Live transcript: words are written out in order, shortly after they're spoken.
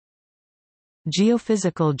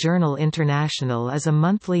Geophysical Journal International is a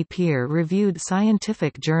monthly peer-reviewed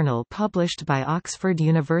scientific journal published by Oxford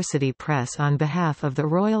University Press on behalf of the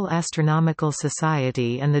Royal Astronomical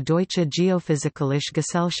Society and the Deutsche Geophysikalische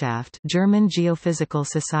Gesellschaft, German Geophysical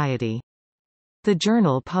Society. The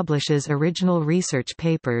journal publishes original research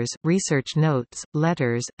papers, research notes,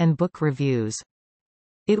 letters, and book reviews.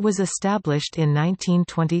 It was established in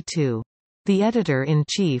 1922. The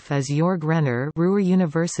editor-in-chief is Jörg Renner, Ruhr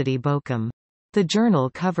University Bochum. The journal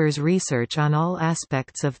covers research on all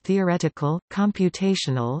aspects of theoretical,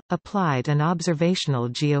 computational, applied and observational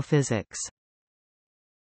geophysics.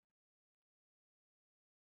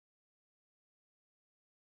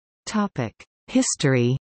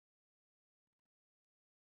 History.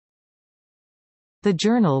 The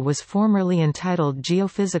journal was formerly entitled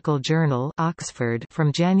Geophysical Journal, Oxford,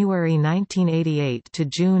 from January 1988 to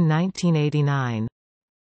June 1989.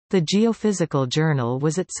 The Geophysical Journal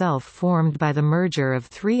was itself formed by the merger of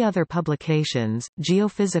three other publications: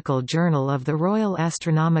 Geophysical Journal of the Royal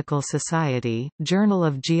Astronomical Society, Journal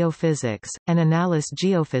of Geophysics, and Annales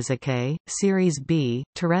Geophysicae, Series B,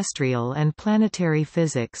 Terrestrial and Planetary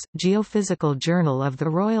Physics. Geophysical Journal of the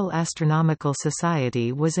Royal Astronomical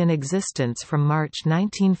Society was in existence from March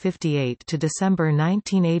 1958 to December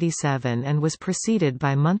 1987 and was preceded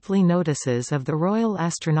by monthly notices of the Royal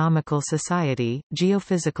Astronomical Society,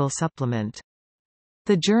 Geophysical Supplement.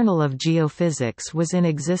 The Journal of Geophysics was in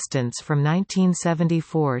existence from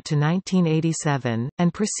 1974 to 1987,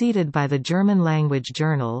 and preceded by the German-language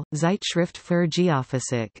journal, Zeitschrift für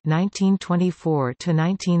Geophysik 1924 to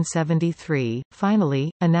 1973.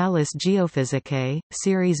 Finally, Annales Geophysicae,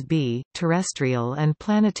 Series B, Terrestrial and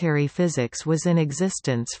Planetary Physics was in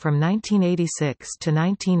existence from 1986 to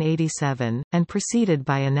 1987, and preceded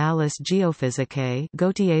by Annales Geophysicae,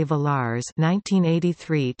 Gautier-Villars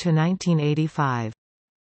 1983 to 1985.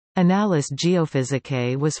 Annales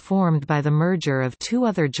Geophysicae was formed by the merger of two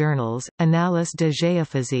other journals, Annales de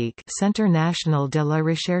Géophysique, Centre National de la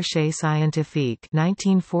Recherche Scientifique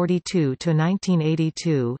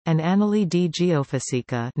 (1942–1982), and Annales de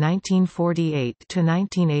Geophysica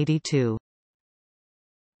 (1948–1982).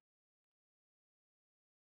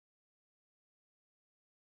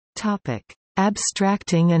 Topic: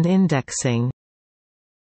 Abstracting and indexing.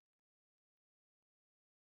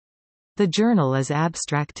 The journal is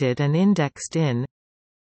abstracted and indexed in.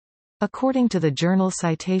 According to the Journal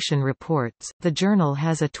Citation Reports, the journal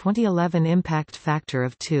has a 2011 impact factor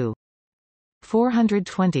of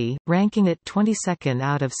 2.420, ranking it 22nd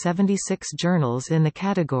out of 76 journals in the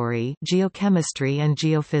category Geochemistry and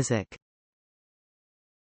Geophysics.